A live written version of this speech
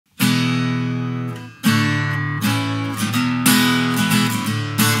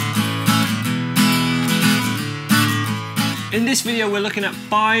In this video we're looking at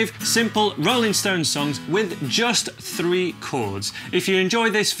 5 simple Rolling Stones songs with just 3 chords. If you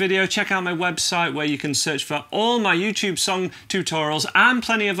enjoyed this video, check out my website where you can search for all my YouTube song tutorials and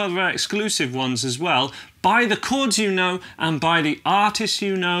plenty of other exclusive ones as well, by the chords you know and by the artists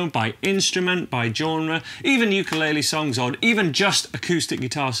you know, by instrument, by genre, even ukulele songs or even just acoustic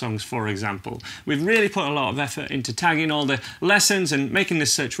guitar songs, for example. We've really put a lot of effort into tagging all the lessons and making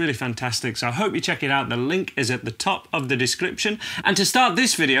this search really fantastic, so I hope you check it out. The link is at the top of the description. And to start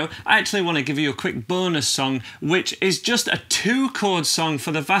this video, I actually want to give you a quick bonus song, which is just a 2-chord song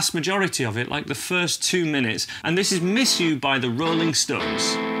for the vast majority of it, like the first 2 minutes, and this is Miss You by the Rolling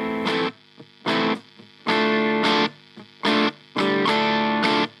Stones.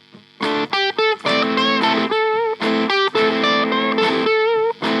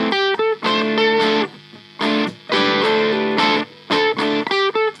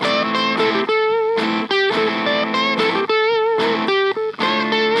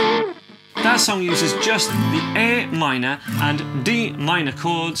 That song uses just the A minor and D minor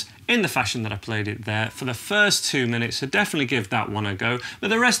chords in the fashion that I played it there for the first 2 minutes, so definitely give that one a go. But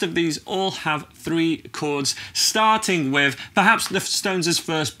the rest of these all have 3 chords, starting with perhaps the Stones'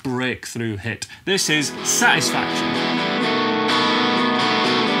 first breakthrough hit. This is Satisfaction.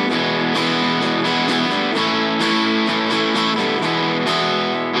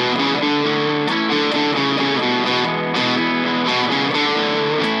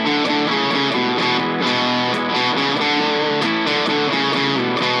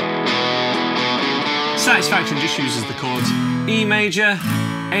 Satisfaction just uses the chords E major,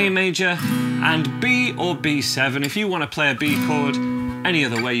 A major, and B or B7. If you want to play a B chord any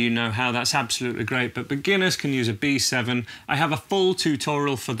other way you know how, that's absolutely great, but beginners can use a B7. I have a full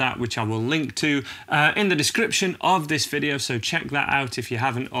tutorial for that, which I will link to in the description of this video, so check that out if you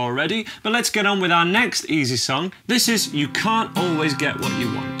haven't already. But let's get on with our next easy song. This is You Can't Always Get What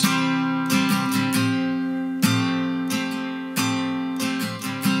You Want.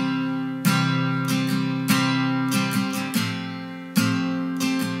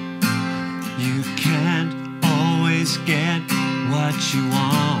 Get what you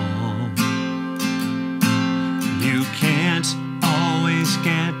want. You can't always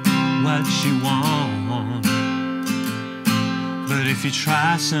get what you want, but if you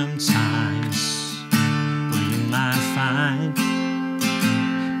try sometimes, well, you might find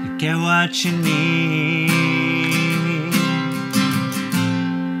you get what you need.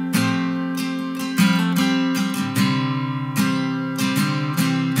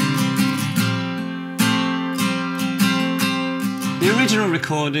 The original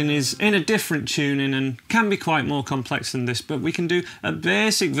recording is in a different tuning and can be quite more complex than this, but we can do a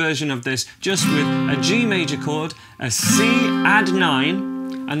basic version of this just with a G major chord, a C add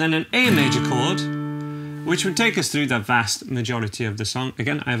 9, and then an A major chord, which would take us through the vast majority of the song.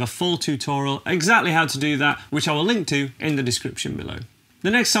 Again, I have a full tutorial exactly how to do that, which I will link to in the description below.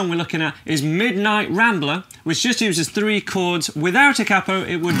 The next song we're looking at is Midnight Rambler, which just uses 3 chords. Without a capo,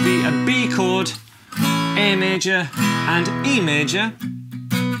 it would be a B chord, A major and E major.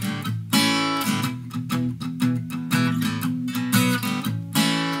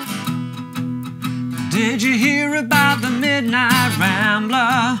 Did you hear about the Midnight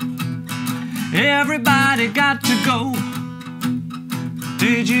Rambler? Everybody got to go.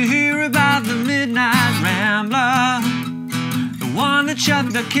 Did you hear about the Midnight Rambler? The one that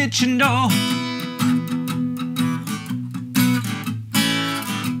shut the kitchen door.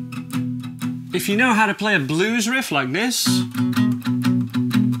 If you know how to play a blues riff like this,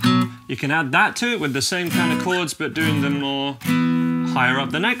 you can add that to it with the same kind of chords, but doing them more higher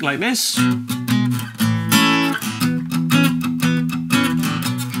up the neck like this.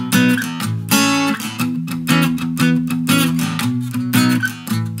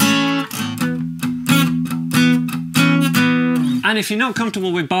 And if you're not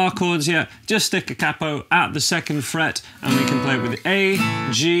comfortable with bar chords yet, just stick a capo at the 2nd fret and we can play it with A,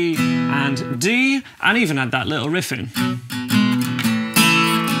 G and D, and even add that little riff in.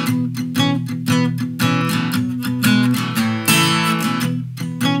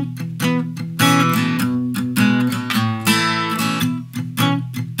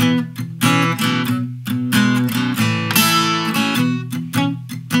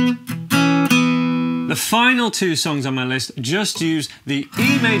 The final 2 songs on my list just use the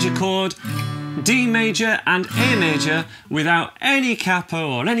E major chord, D major and A major without any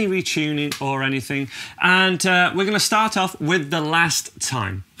capo or any retuning or anything. And we're going to start off with The Last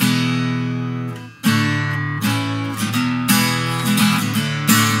Time.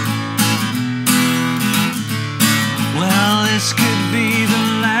 Well, this could be the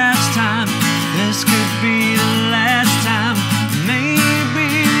last time. This could be the last time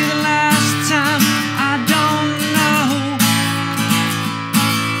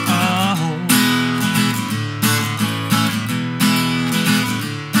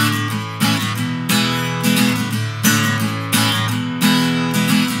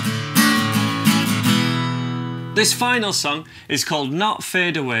This final song is called Not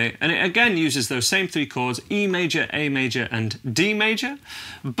Fade Away, and it again uses those same 3 chords, E major, A major and D major,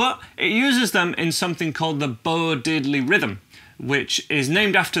 but it uses them in something called the Bo Diddley rhythm, which is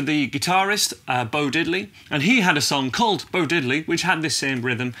named after the guitarist Bo Diddley, and he had a song called Bo Diddley which had this same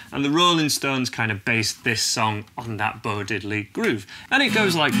rhythm, and the Rolling Stones kind of based this song on that Bo Diddley groove, and it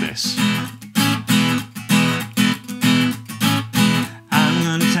goes like this. I'm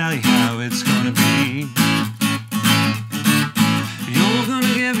gonna tell you how it's gonna be. You're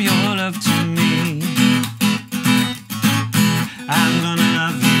gonna give your love to me. I'm gonna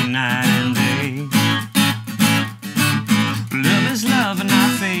love you night and day. Love is love and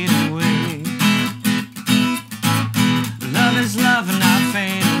not fade away. Love is love and not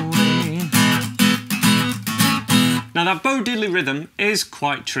fade away. Now that Bo Diddley rhythm is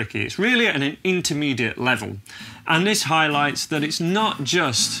quite tricky. It's really at an intermediate level. And this highlights that it's not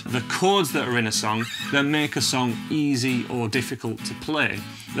just the chords that are in a song that make a song easy or difficult to play.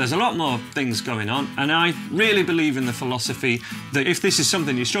 There's a lot more things going on, and I really believe in the philosophy that if this is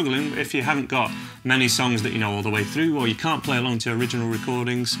something you're struggling, if you haven't got many songs that you know all the way through, or you can't play along to original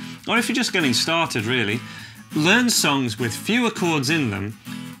recordings, or if you're just getting started really, learn songs with fewer chords in them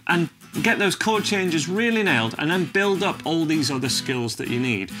and get those chord changes really nailed, and then build up all these other skills that you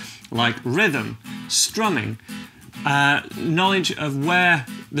need, like rhythm, strumming, knowledge of where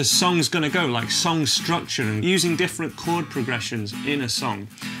the song's going to go, like song structure and using different chord progressions in a song.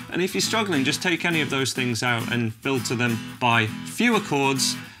 And if you're struggling, just take any of those things out and build to them by fewer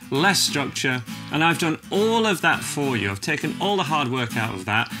chords, less structure, and I've done all of that for you. I've taken all the hard work out of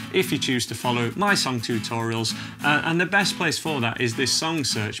that if you choose to follow my song tutorials, and the best place for that is this song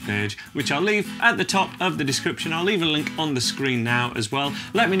search page, which I'll leave at the top of the description. I'll leave a link on the screen now as well.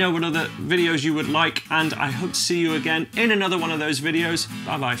 Let me know what other videos you would like, and I hope to see you again in another one of those videos.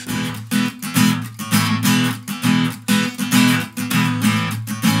 Bye bye for now.